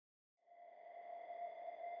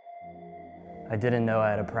I didn't know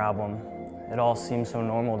I had a problem. It all seemed so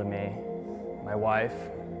normal to me. My wife,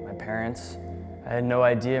 my parents. I had no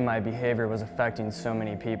idea my behavior was affecting so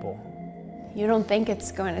many people. You don't think it's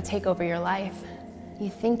going to take over your life. You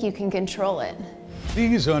think you can control it.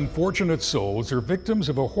 These unfortunate souls are victims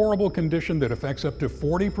of a horrible condition that affects up to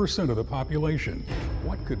 40% of the population.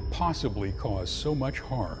 What could possibly cause so much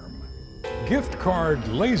harm? Gift card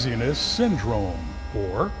laziness syndrome,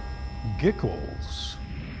 or giggles.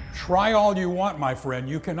 Try all you want, my friend.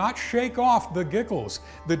 You cannot shake off the giggles.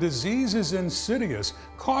 The disease is insidious,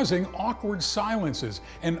 causing awkward silences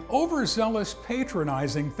and overzealous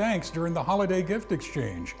patronizing thanks during the holiday gift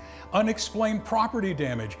exchange, unexplained property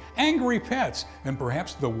damage, angry pets, and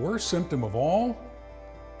perhaps the worst symptom of all,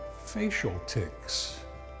 facial tics.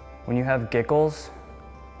 When you have giggles,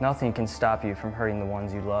 nothing can stop you from hurting the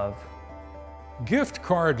ones you love. Gift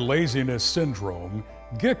card laziness syndrome,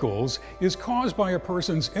 giggles, is caused by a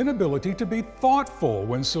person's inability to be thoughtful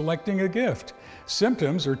when selecting a gift.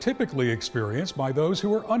 Symptoms are typically experienced by those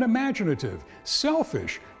who are unimaginative,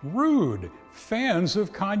 selfish, rude, fans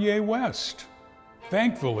of Kanye West.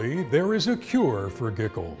 Thankfully, there is a cure for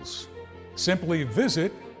giggles. Simply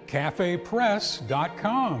visit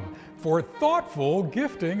CafePress.com for thoughtful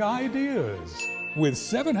gifting ideas. With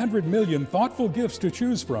 700 million thoughtful gifts to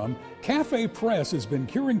choose from, CafePress has been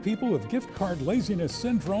curing people of gift card laziness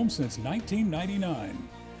syndrome since 1999.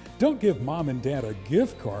 Don't give mom and dad a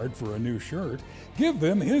gift card for a new shirt. Give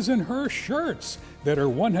them his and her shirts that are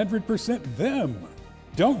 100% them.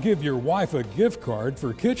 Don't give your wife a gift card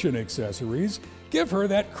for kitchen accessories. Give her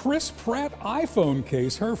that Chris Pratt iPhone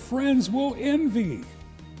case her friends will envy.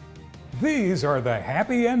 These are the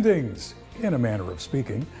happy endings, in a manner of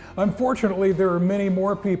speaking. Unfortunately, there are many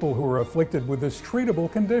more people who are afflicted with this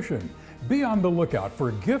treatable condition. Be on the lookout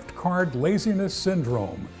for gift card laziness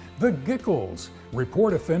syndrome, the giggles.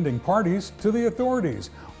 Report offending parties to the authorities,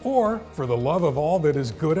 or, for the love of all that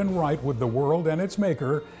is good and right with the world and its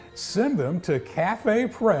maker, send them to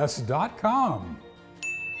CafePress.com.